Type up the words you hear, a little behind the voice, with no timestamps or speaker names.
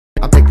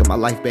I'm taking my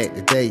life back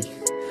today.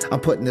 I'm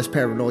putting this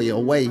paranoia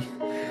away.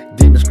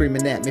 Demons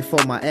screaming at me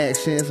for my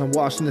actions. I'm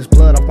washing this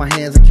blood off my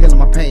hands and killing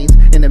my pains.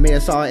 In the mirror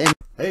saw it.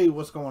 Hey,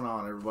 what's going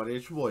on, everybody?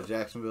 It's your boy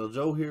Jacksonville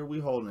Joe here. We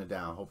holding it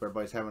down. Hope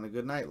everybody's having a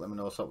good night. Let me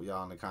know what's up with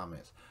y'all in the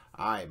comments.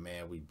 Alright,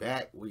 man, we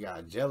back. We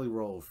got Jelly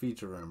Roll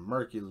featuring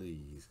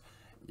Merkules.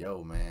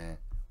 Yo, man,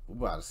 we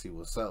about to see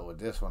what's up with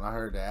this one. I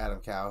heard that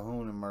Adam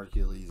Calhoun and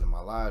Merkules in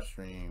my live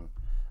stream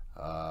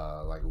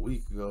like a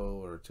week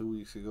ago or 2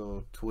 weeks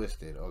ago.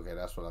 Twisted. Okay,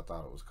 that's what I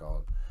thought it was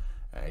called.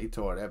 And he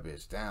tore that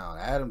bitch down.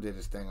 Adam did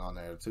his thing on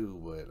there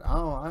too, but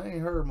I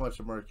ain't heard much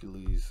of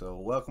Merkules. So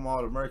welcome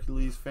all the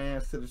Merkules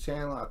fans to the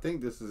channel. I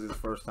think this is his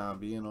first time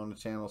being on the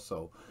channel,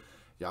 so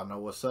y'all know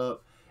what's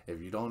up.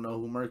 If you don't know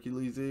who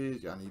Merkules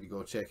is, y'all need to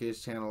go check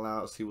his channel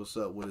out, see what's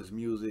up with his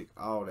music,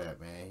 all that,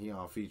 man. He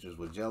on features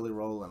with Jelly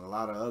Roll and a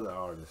lot of other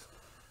artists.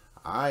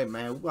 Alright,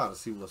 man, we about to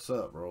see what's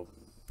up, bro.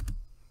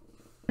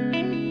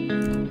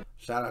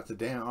 Shout out to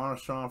Dan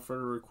Armstrong for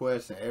the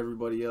request and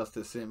everybody else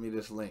that sent me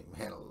this link.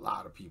 Man, a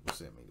lot of people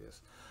sent me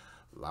this.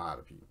 A lot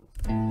of people.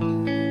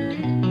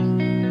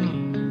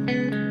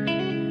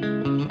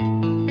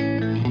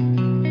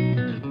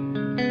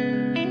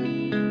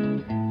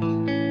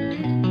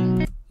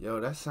 Yo,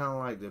 that sound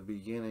like the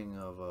beginning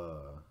of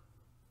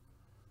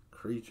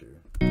Creature.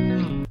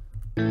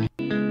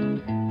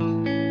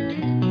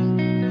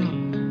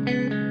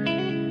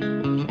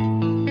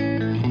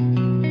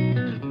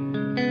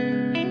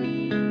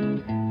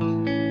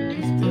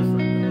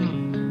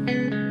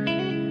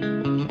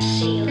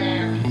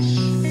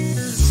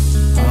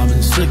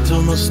 Sick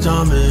to my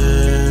stomach,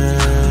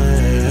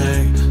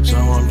 so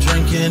I'm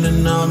drinking to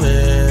numb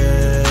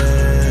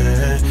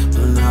it.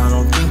 But I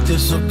don't think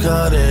this'll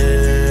cut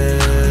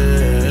it.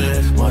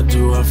 Why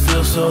do I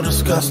feel so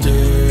disgusted?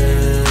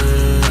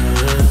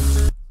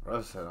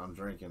 Bro said I'm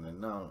drinking to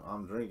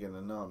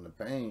numb the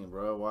pain,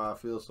 bro. Why I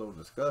feel so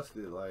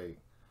disgusted? Like,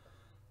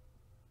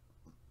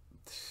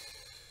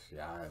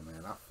 yeah,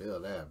 man, I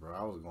feel that, bro.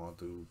 I was going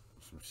through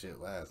some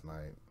shit last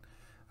night.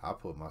 I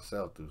put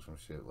myself through some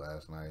shit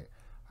last night.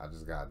 I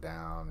just got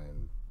down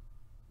and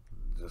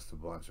just a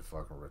bunch of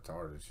fucking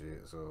retarded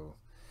shit. So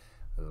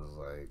it was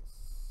like,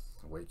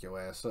 wake your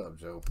ass up,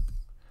 Joe.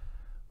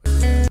 But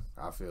yeah,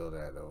 I feel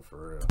that though,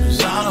 for real.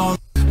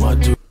 Why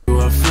do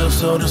I feel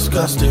so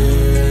disgusted?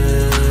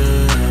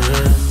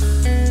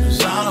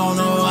 Cause I don't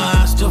know why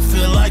I still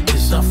feel like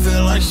this. I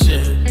feel like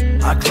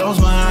shit. I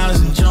close my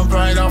eyes and jump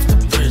right off the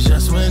bridge.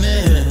 That's when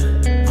it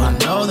hit. I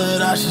know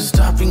that I should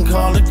stop and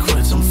call it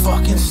quits. I'm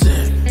fucking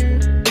sick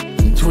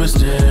and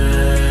twisted.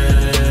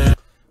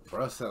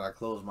 Bro said I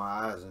closed my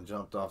eyes and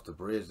jumped off the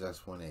bridge.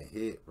 That's when it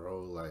hit,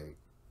 bro. Like,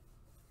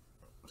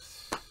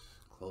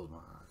 close my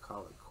eyes,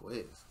 call it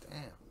quits.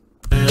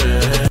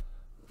 Damn.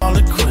 Call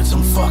it quits.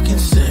 I'm fucking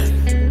sick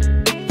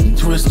and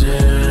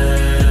twisted.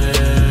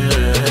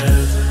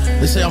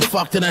 They say I'm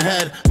fucked in the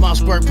head.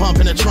 Mossberg pump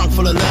in a trunk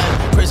full of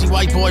lead. Crazy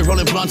white boy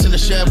rolling blunts in the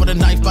shed with a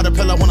knife by the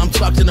pillow when I'm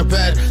tucked in the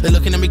bed. They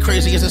looking at me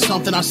crazy. Is it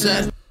something I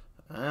said?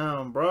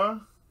 Damn,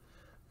 bro.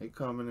 He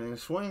coming in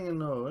swinging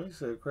though. He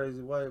said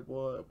crazy white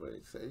boy, but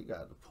he said he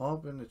got the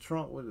pump in the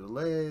trunk with the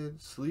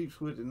lead, sleeps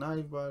with the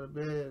knife by the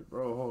bed.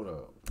 Bro, hold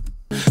up.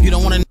 You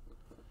don't want to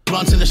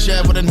blunts in the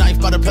shed with a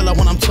knife by the pillow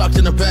when I'm tucked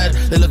in the bed.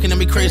 They looking at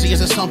me crazy. Is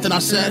it something I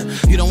said?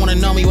 You don't want to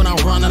know me when I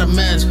run out of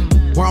meds.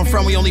 Where I'm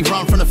from, we only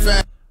run from the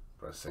Fed.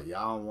 Bro, say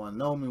y'all don't want to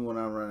know me when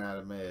I run out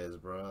of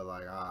meds, bro.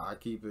 Like I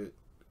keep it,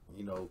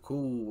 you know,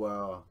 cool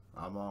while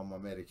I'm on my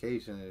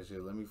medication and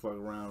shit. Let me fuck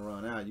around,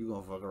 run out. You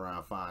gonna fuck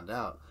around, find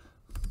out.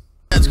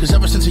 Cause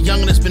ever since a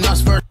youngin' it's been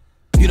us first.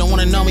 You don't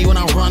wanna know me when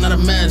I run out of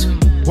meds.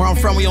 Where I'm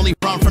from we only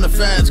run from the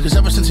feds. Cause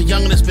ever since a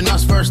youngin' it's been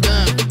us first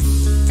then.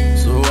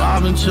 So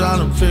I've been trying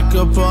to pick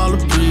up all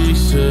the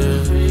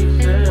pieces,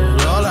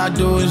 but all I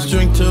do is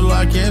drink till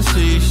I can't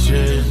see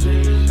shit.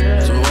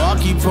 So I'll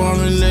keep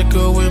pouring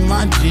liquor with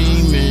my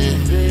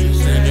demons.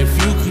 And if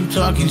you keep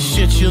talking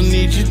shit you'll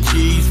need your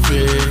teeth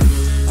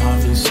fixed.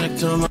 I've been sick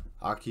to my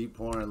I keep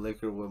pouring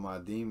liquor with my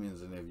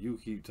demons, and if you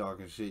keep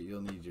talking shit,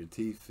 you'll need your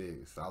teeth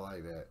fixed. I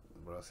like that.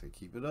 Bro, I said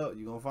keep it up.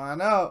 You gonna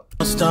find out.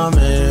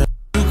 Stomach.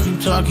 You keep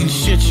talking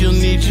shit, you'll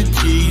need your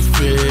teeth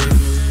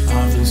fixed.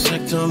 I've been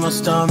sick to my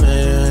stomach,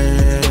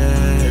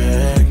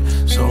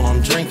 so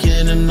I'm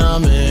drinking to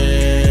numb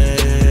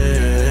it.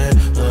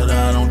 But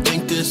I don't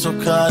think this'll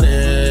cut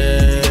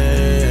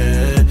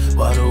it.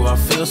 Why do I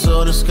feel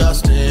so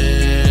disgusted?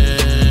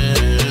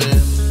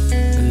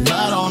 And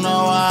I don't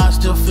know why I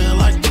still feel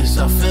like this.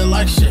 I feel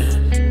like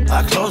shit.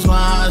 I close my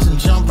eyes and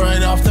jump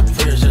right off the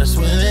bridge. That's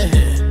when it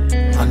hit.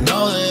 I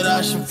know that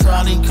I should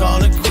probably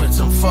call it quits.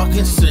 I'm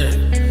fucking sick.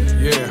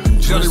 Yeah,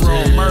 Jelly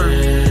Roll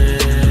murder.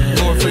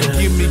 Lord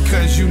forgive me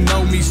cause you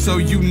know me, so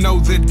you know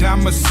that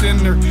I'm a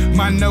sinner.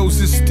 My nose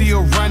is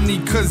still runny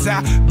cause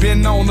I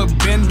been on a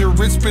bender.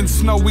 It's been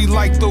snowy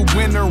like the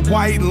winter,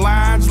 white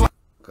lines like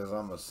Cause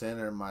I'm a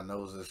sinner, my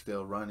nose is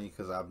still runny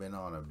cause I've been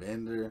on a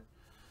bender.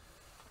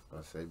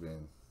 I say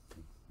been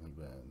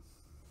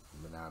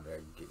out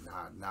there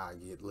not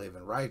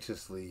living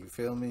righteously, you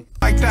feel me?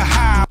 the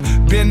high,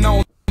 been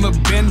on the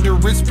bender. bender.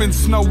 It's been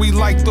snowy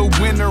like the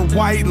winter,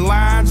 white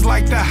lines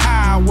like the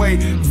highway,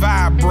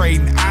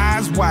 vibrating,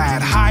 eyes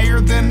wide, higher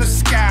than the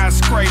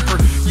skyscraper.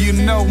 You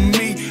know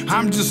me,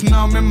 I'm just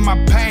numbing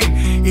my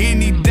pain.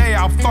 Any day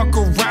I'll fuck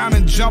around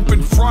and jump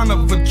in front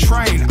of a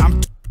train.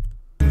 I'm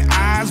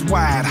eyes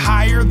wide,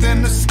 higher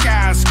than the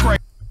skyscraper.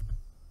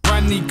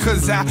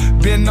 Cause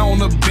I've been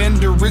on a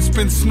bender. It's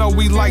been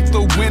snowy like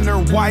the winter,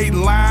 white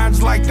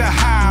lines like the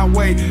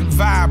highway,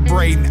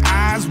 vibrating,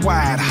 eyes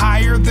wide,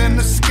 higher than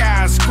the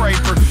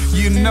skyscraper.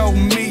 You know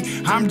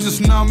me, I'm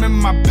just numbing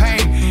my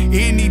pain.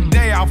 Any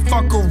day I'll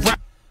fuck around.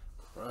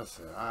 Bro, I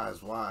said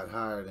eyes wide,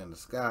 higher than the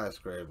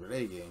skyscraper.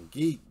 They getting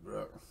geek,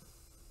 bro.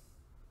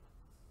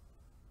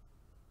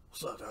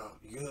 What's up, dog?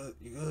 You good?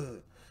 You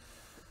good?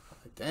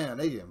 Like, damn,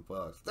 they getting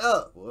buzzed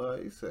up,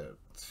 boy. He said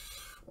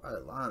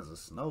white lines of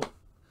snow.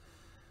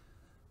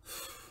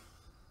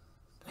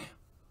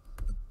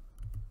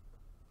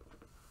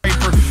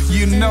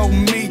 You know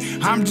me,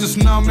 I'm just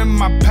numbing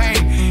my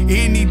pain.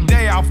 Any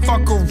day I'll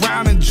fuck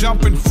around and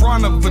jump in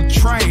front of a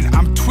train.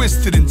 I'm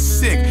twisted and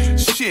sick,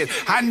 shit,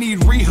 I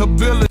need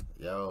rehabilitation.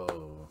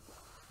 Yo,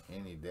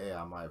 any day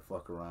I might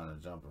fuck around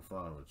and jump in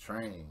front of a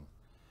train.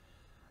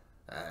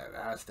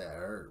 That's that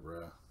hurt,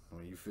 bro.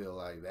 When you feel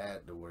like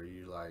that, to where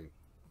you like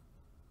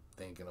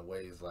thinking of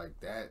ways like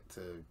that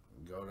to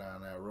go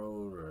down that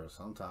road, or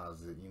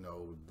sometimes, you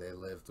know, they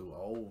live through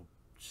old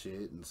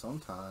shit, and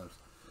sometimes,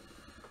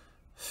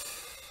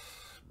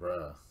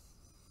 bruh,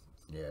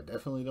 yeah,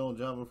 definitely don't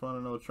jump in front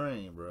of no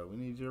train, bro. We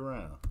need you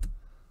around.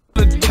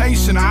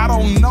 I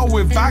don't know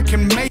if I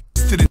can make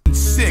it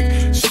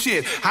sick.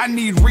 Shit, I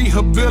need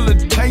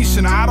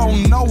rehabilitation. I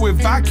don't know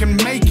if I can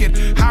make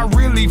it. I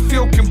really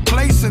feel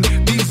complacent.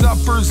 These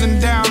uppers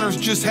and downers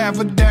just have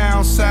a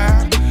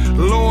downside.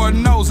 Lord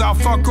knows I'll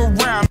fuck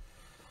around.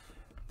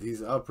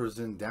 These uppers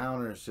and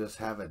downers just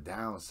have a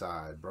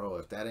downside, bro.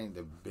 If that ain't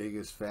the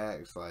biggest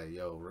facts, like,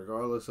 yo,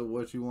 regardless of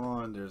what you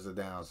want, there's a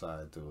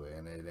downside to it.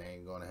 And it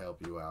ain't going to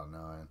help you out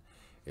none.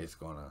 It's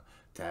going to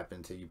tap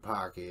into your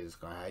pocket. It's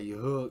going to have you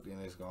hooked.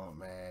 And it's going to,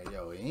 man,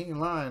 yo, he ain't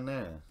lying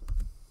there.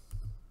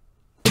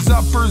 These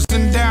uppers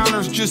and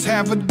downers just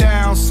have a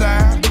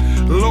downside.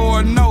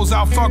 Lord knows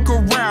I'll fuck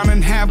around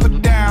and have a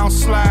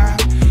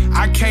downslide.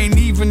 I can't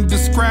even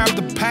describe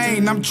the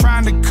pain I'm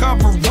trying to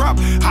cover up.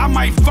 I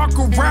might fuck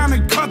around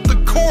and cut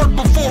the cord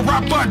before I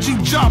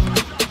bungee jump.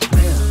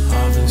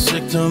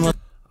 Damn.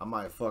 I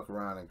might fuck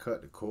around and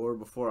cut the cord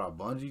before I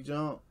bungee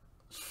jump.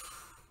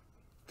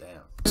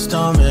 Damn.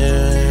 Stomach,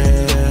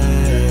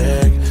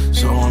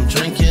 so I'm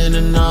drinking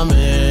and numb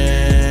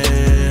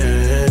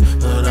it,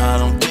 but I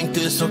don't think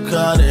this will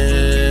cut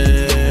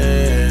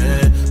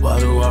it. Why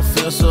do I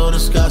feel so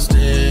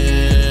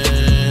disgusted?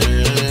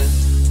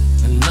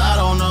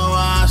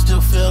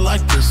 Feel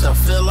like this, I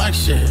feel like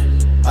shit.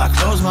 I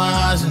close my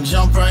eyes and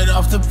jump right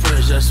off the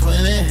bridge, that's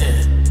when it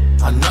hit.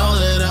 I know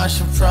that I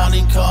should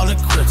probably call it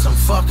quits. I'm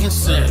fucking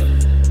sick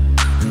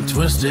and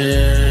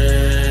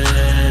twisted.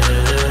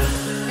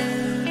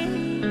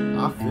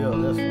 I feel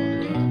this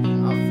one,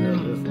 bro. I feel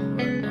this one,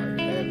 bro. Like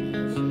heavy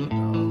and shit,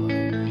 dog.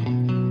 Like,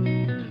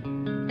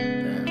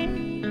 damn.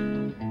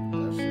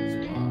 That shit's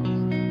wild,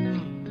 man.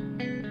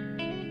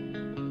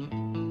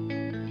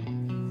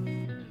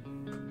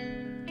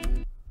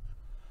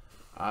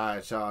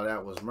 Alright, y'all,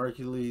 that was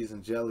Merkules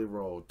and Jelly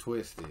Roll,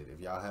 Twisted. If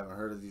y'all haven't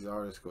heard of these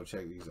artists, go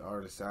check these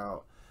artists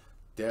out.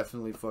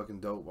 Definitely fucking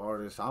dope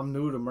artists. I'm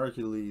new to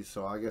Merkules,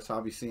 so I guess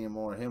I'll be seeing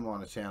more of him on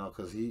the channel,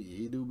 because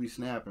he do be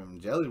snapping.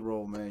 Jelly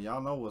Roll, man, y'all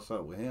know what's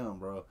up with him,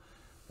 bro.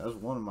 That's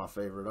one of my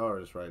favorite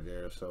artists right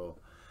there. So,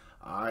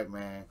 alright,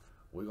 man,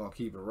 we're going to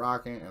keep it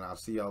rocking, and I'll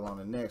see y'all on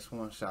the next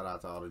one. Shout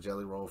out to all the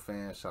Jelly Roll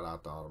fans. Shout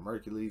out to all the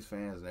Merkules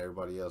fans and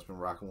everybody else been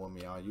rocking with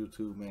me on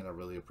YouTube, man. I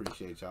really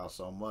appreciate y'all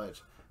so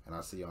much. And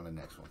I'll see you on the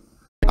next one.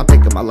 I'm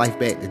taking my life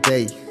back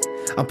today.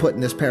 I'm putting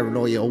this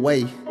paranoia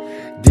away.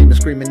 Demons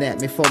screaming at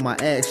me for my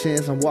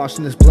actions. I'm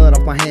washing this blood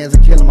off my hands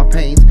and killing my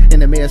pains. In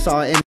the mirror saw